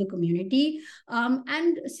outsiders to the community.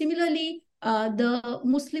 And similarly, the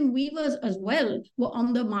Muslim weavers as well were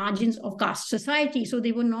on the margins of caste society. So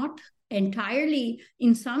they were not entirely,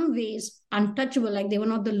 in some ways, untouchable, like they were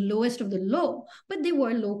not the lowest of the low, but they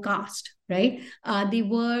were low caste, right? They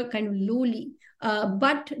were kind of lowly.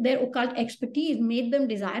 But their occult expertise made them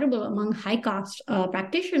desirable among high caste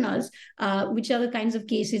practitioners, which are the kinds of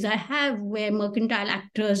cases I have where mercantile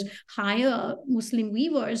actors hire Muslim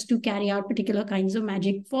weavers to carry out particular kinds of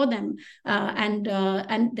magic for them. And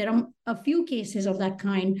there are a few cases of that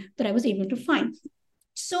kind that I was able to find.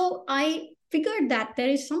 So I figured that there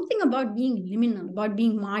is something about being liminal, about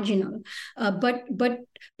being marginal, but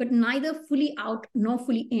neither fully out nor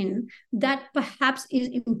fully in, that perhaps is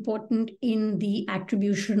important in the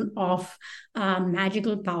attribution of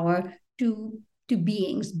magical power to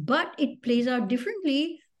beings. But it plays out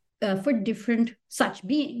differently for different such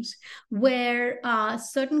beings, where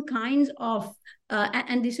certain kinds of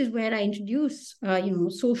and this is where I introduce,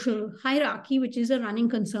 social hierarchy, which is a running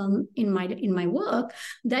concern in my work.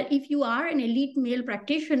 That if you are an elite male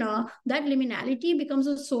practitioner, that liminality becomes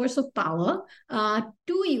a source of power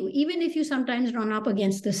to you, even if you sometimes run up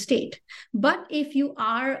against the state. But if you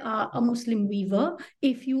are a Muslim weaver,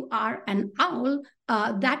 if you are an owl,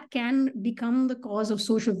 that can become the cause of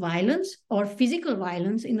social violence or physical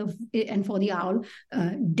violence and for the owl,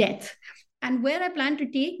 death. And where I plan to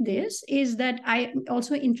take this is that I'm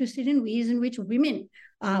also interested in ways in which women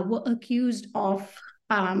were accused of,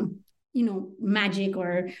 magic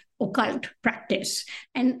or occult practice,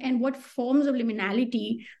 and what forms of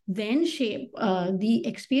liminality then shape the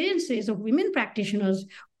experiences of women practitioners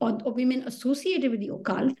or women associated with the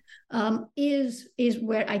occult, is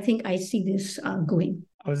where I think I see this going.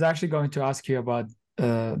 I was actually going to ask you about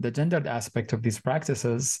the gendered aspect of these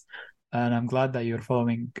practices. And I'm glad that you're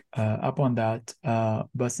following up on that.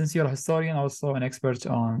 But since you're a historian, also an expert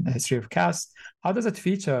on the history of caste, how does it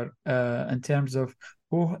feature in terms of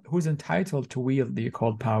who's entitled to wield the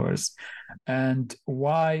occult powers, and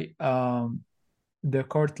why the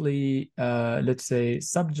courtly, let's say,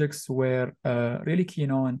 subjects were really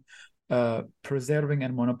keen on preserving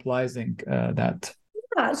and monopolizing that?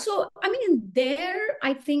 Yeah, so I mean, there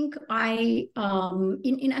I think so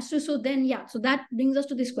that brings us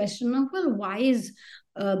to this question of, well, why is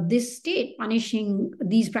this state punishing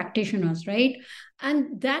these practitioners, right?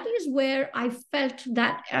 And that is where I felt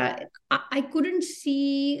that I couldn't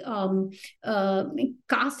see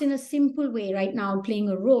caste in a simple way right now playing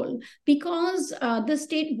a role, because the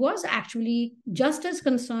state was actually just as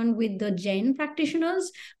concerned with the Jain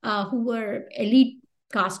practitioners who were elite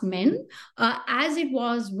caste men, as it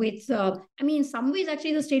was with, in some ways,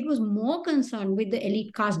 actually, the state was more concerned with the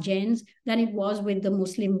elite caste gens than it was with the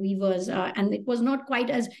Muslim weavers. And it was not quite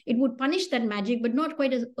as, it would punish that magic, but not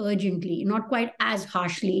quite as urgently, not quite as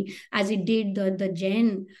harshly as it did the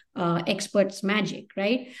Jain experts' magic,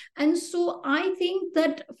 right? And so I think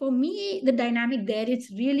that for me, the dynamic there,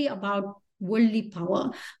 it's really about worldly power,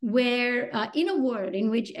 where in a world in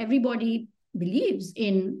which everybody believes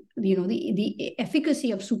in the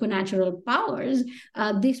efficacy of supernatural powers,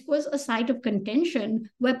 this was a site of contention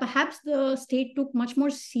where perhaps the state took much more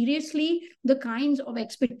seriously the kinds of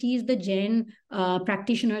expertise the Jain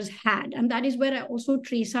practitioners had. And that is where I also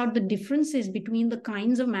trace out the differences between the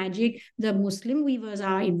kinds of magic the Muslim weavers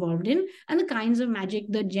are involved in and the kinds of magic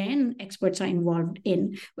the Jain experts are involved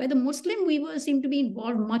in, where the Muslim weavers seem to be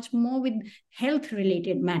involved much more with health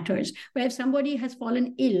related matters, where if somebody has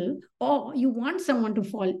fallen ill or you want someone to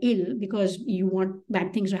fall ill because you want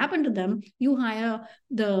bad things to happen to them, you hire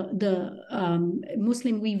the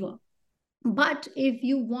Muslim weaver. But if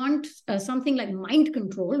you want something like mind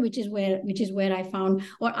control, which is where I found,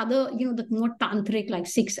 or other, the more tantric, like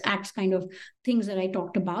 6 acts kind of things that I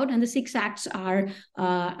talked about, and the 6 acts are,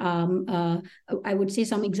 I would say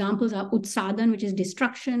some examples are utsadan, which is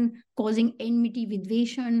destruction, causing enmity,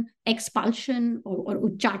 vidveshan, expulsion or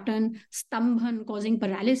uchchatan, stambhan, causing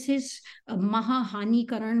paralysis,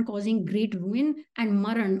 mahahanikaran, causing great ruin, and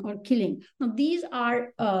maran, or killing. Now, these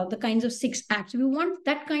are the kinds of 6 acts. If you want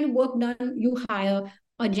that kind of work done, you hire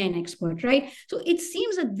a Jain expert, right? So it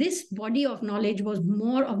seems that this body of knowledge was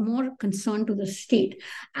more concern to the state.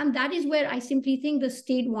 And that is where I simply think the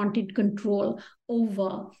state wanted control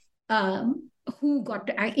over who got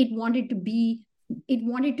to, it wanted to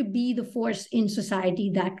be the force in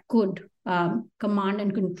society that could command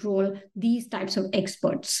and control these types of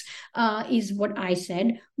experts, is what I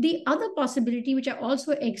said. The other possibility, which I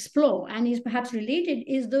also explore and is perhaps related,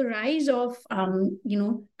 is the rise of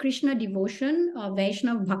Krishna devotion,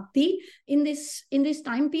 Vaishnav bhakti in this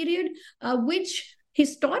time period, which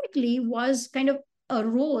historically was kind of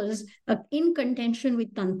arose in contention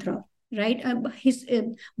with Tantra, right? His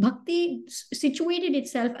bhakti situated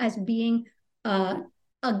itself as being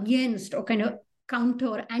against or kind of counter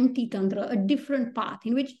or anti-tantra, a different path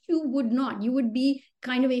in which you would be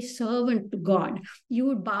kind of a servant to God. You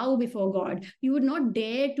would bow before God. You would not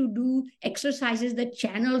dare to do exercises that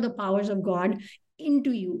channel the powers of God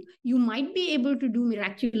into you. You might be able to do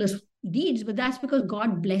miraculous deeds, but that's because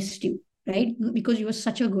God blessed you, right? Because you were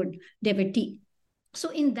such a good devotee. So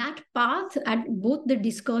in that path, at both the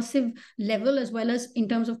discursive level as well as in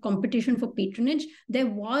terms of competition for patronage, there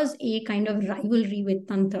was a kind of rivalry with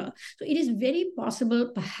Tantra. So it is very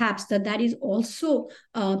possible, perhaps, that is also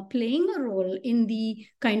playing a role in the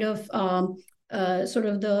kind of sort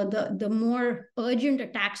of the more urgent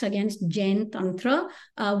attacks against Jain Tantra,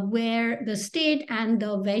 where the state and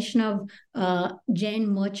the Vaishnav Jain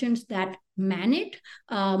merchants that man it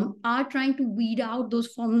are trying to weed out those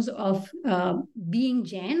forms of being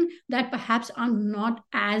Jain that perhaps are not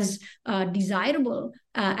as desirable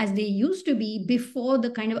as they used to be before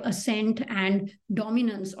the kind of ascent and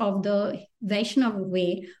dominance of the Vaishnav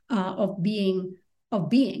way of being.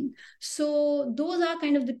 So those are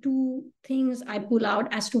kind of the 2 things I pull out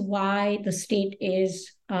as to why the state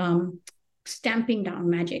is stamping down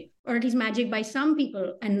magic, or at least magic by some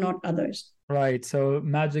people and not others. Right. So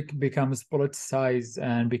magic becomes politicized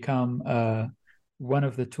and become one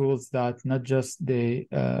of the tools that not just the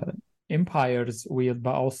empires wield,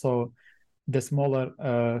 but also the smaller,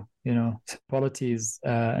 polities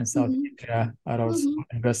in South Asia are also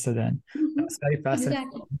invested in. That's very fascinating.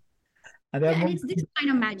 Exactly. And it's this kind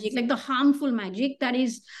of magic, like the harmful magic that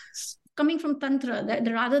is coming from Tantra, that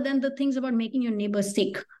rather than the things about making your neighbor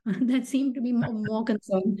sick, that seem to be more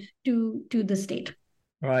concerned to the state.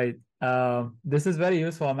 Right. This is very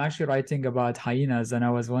useful. I'm actually writing about hyenas, and I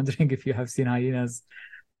was wondering if you have seen hyenas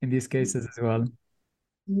in these cases as well.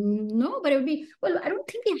 No, but it would be, well, I don't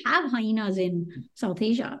think they have hyenas in South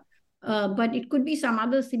Asia, but it could be some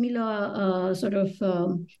other similar sort of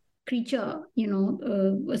creature,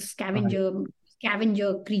 a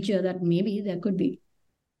scavenger creature that maybe there could be.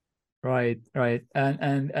 Right.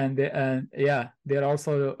 And they're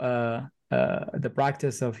also the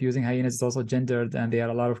practice of using hyenas is also gendered, and there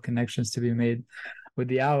are a lot of connections to be made with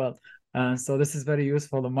the owl. So this is very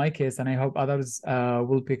useful in my case, and I hope others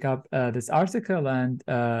will pick up this article and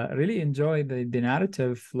really enjoy the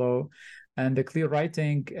narrative flow and the clear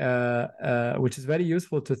writing, which is very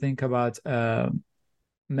useful to think about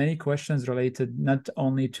many questions related not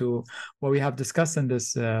only to what we have discussed in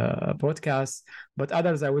this podcast, but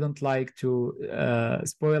others I wouldn't like to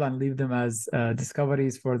spoil and leave them as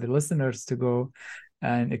discoveries for the listeners to go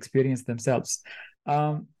and experience themselves.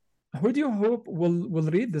 Who do you hope will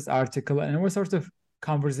read this article, and what sort of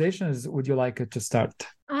conversations would you like it to start?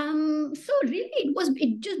 So really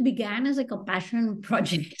it just began as like a passion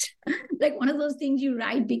project. Like one of those things you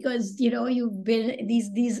write because you've been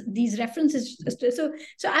these references. So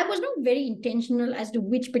I was not very intentional as to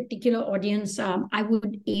which particular audience I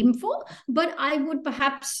would aim for, but I would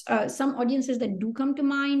perhaps some audiences that do come to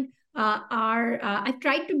mind I've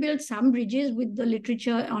tried to build some bridges with the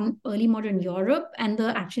literature on early modern Europe and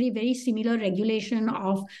the actually very similar regulation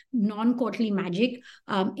of non-courtly magic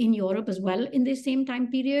in Europe as well in this same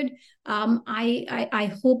time period.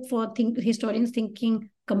 I hope for historians thinking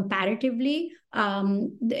comparatively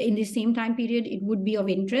in the same time period, it would be of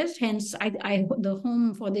interest. Hence, the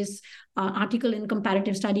home for this article in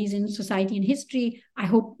comparative studies in society and history, I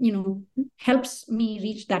hope, helps me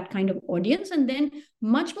reach that kind of audience. And then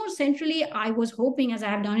much more centrally, I was hoping, as I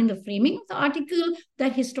have done in the framing of the article,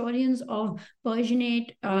 that historians of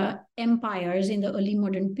Persianate empires in the early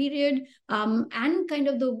modern period and kind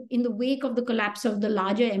of in the wake of the collapse of the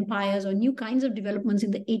larger empires or new kinds of developments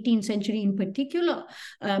in the 18th century in particular,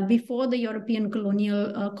 before the European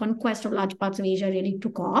colonial conquest of large parts of Asia really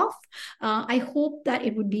took off. I hope that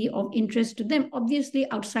it would be of interest to them. Obviously,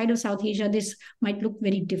 outside of South Asia, this might look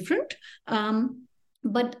very different.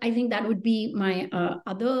 But I think that would be my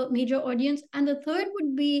other major audience. And the third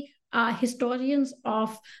would be historians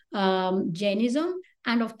of Jainism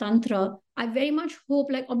and of Tantra. I very much hope,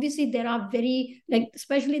 obviously there are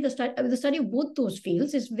especially the study of both those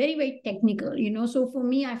fields is very, very technical, So for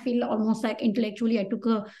me, I feel almost like intellectually I took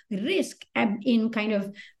a risk in kind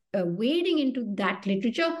of wading into that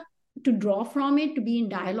literature, to draw from it, to be in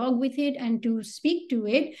dialogue with it, and to speak to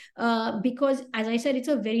it, because, as I said, it's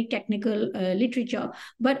a very technical literature.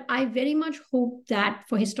 But I very much hope that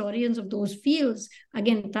for historians of those fields,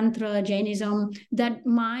 again, Tantra, Jainism, that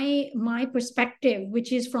my perspective,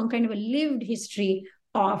 which is from kind of a lived history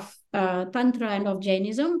of Tantra and of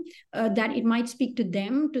Jainism, that it might speak to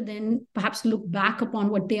them to then perhaps look back upon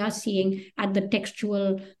what they are seeing at the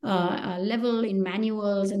textual level in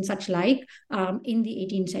manuals and such like in the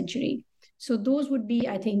 18th century. So those would be,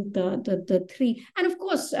 I think, the three. And of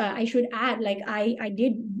course, I should add, I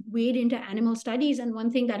did wade into animal studies, and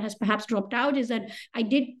one thing that has perhaps dropped out is that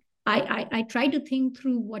I tried to think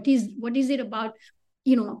through what is it about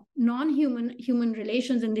non-human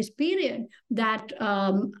relations in this period that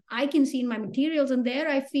I can see in my materials. And there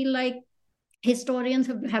I feel like historians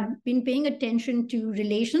have been paying attention to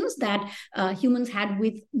relations that humans had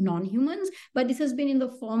with non-humans, but this has been in the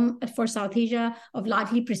form for South Asia of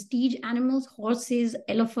largely prestige animals, horses,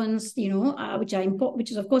 elephants, which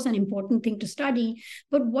is of course an important thing to study.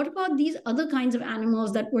 But what about these other kinds of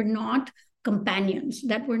animals that were not companions,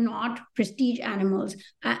 that were not prestige animals,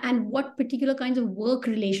 and what particular kinds of work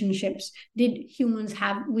relationships did humans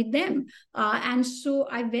have with them? And so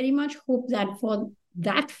I very much hope that for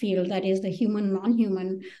that field, that is the human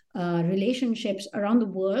non-human relationships around the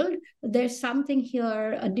world, there's something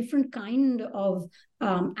here, a different kind of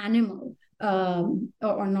animal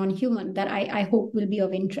or non-human that I hope will be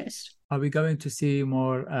of interest. Are we going to see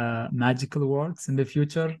more magical works in the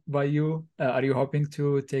future by you? Are you hoping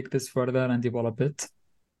to take this further and develop it?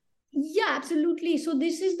 Yeah, absolutely. So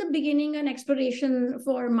this is the beginning and exploration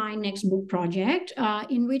for my next book project,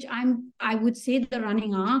 in which I would say the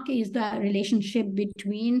running arc is the relationship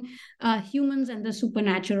between humans and the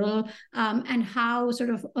supernatural, and how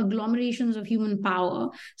sort of agglomerations of human power,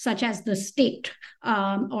 such as the state,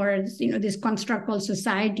 or this construct called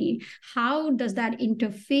society, how does that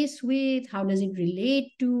interface with, how does it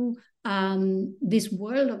relate to this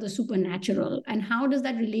world of the supernatural, and how does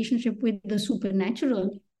that relationship with the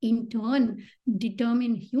supernatural in turn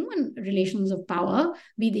determine human relations of power,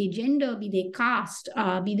 be they gender, be they caste,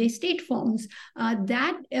 be they state forms.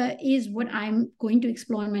 That is what I'm going to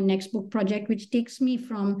explore in my next book project, which takes me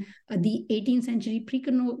from the 18th century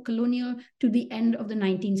pre-colonial to the end of the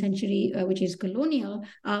 19th century, which is colonial,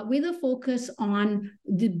 with a focus on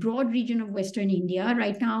the broad region of Western India.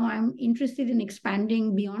 Right now, I'm interested in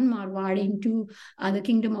expanding beyond Marwar into the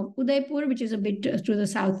kingdom of Udaipur, which is a bit to the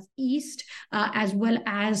southeast, as well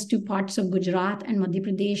as to parts of Gujarat and Madhya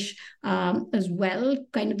Pradesh as well,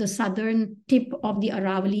 kind of the southern tip of the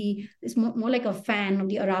Aravalli. It's more like a fan of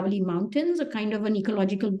the Aravalli Mountains, a kind of an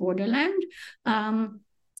ecological borderland. And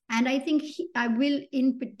I think I will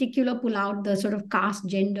in particular pull out the sort of caste,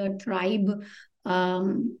 gender, tribe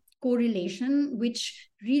correlation, which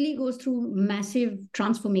really goes through massive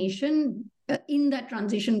transformation in that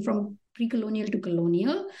transition from pre-colonial to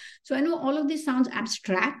colonial. So I know all of this sounds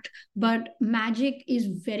abstract, but magic is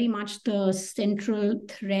very much the central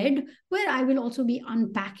thread, where I will also be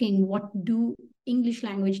unpacking what do English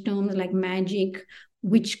language terms like magic,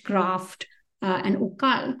 witchcraft, and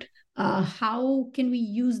occult, how can we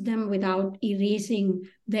use them without erasing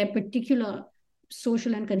their particular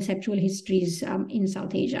social and conceptual histories in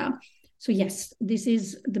South Asia. So yes, this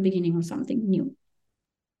is the beginning of something new.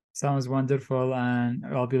 Sounds wonderful, and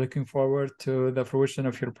I'll be looking forward to the fruition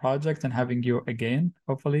of your project and having you again,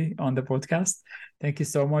 hopefully, on the podcast. Thank you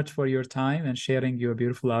so much for your time and sharing your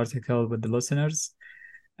beautiful article with the listeners.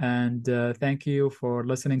 And thank you for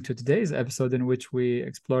listening to today's episode, in which we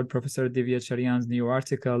explored Professor Divya Cherian's new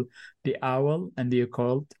article, The Owl and the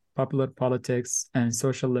Occult, Popular Politics and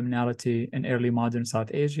Social Liminality in Early Modern South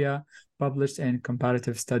Asia, published in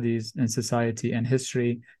Comparative Studies in Society and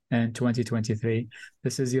History in 2023.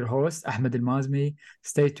 This is your host, Ahmed Al-Mazmi.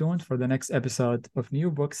 Stay tuned for the next episode of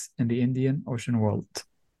New Books in the Indian Ocean World.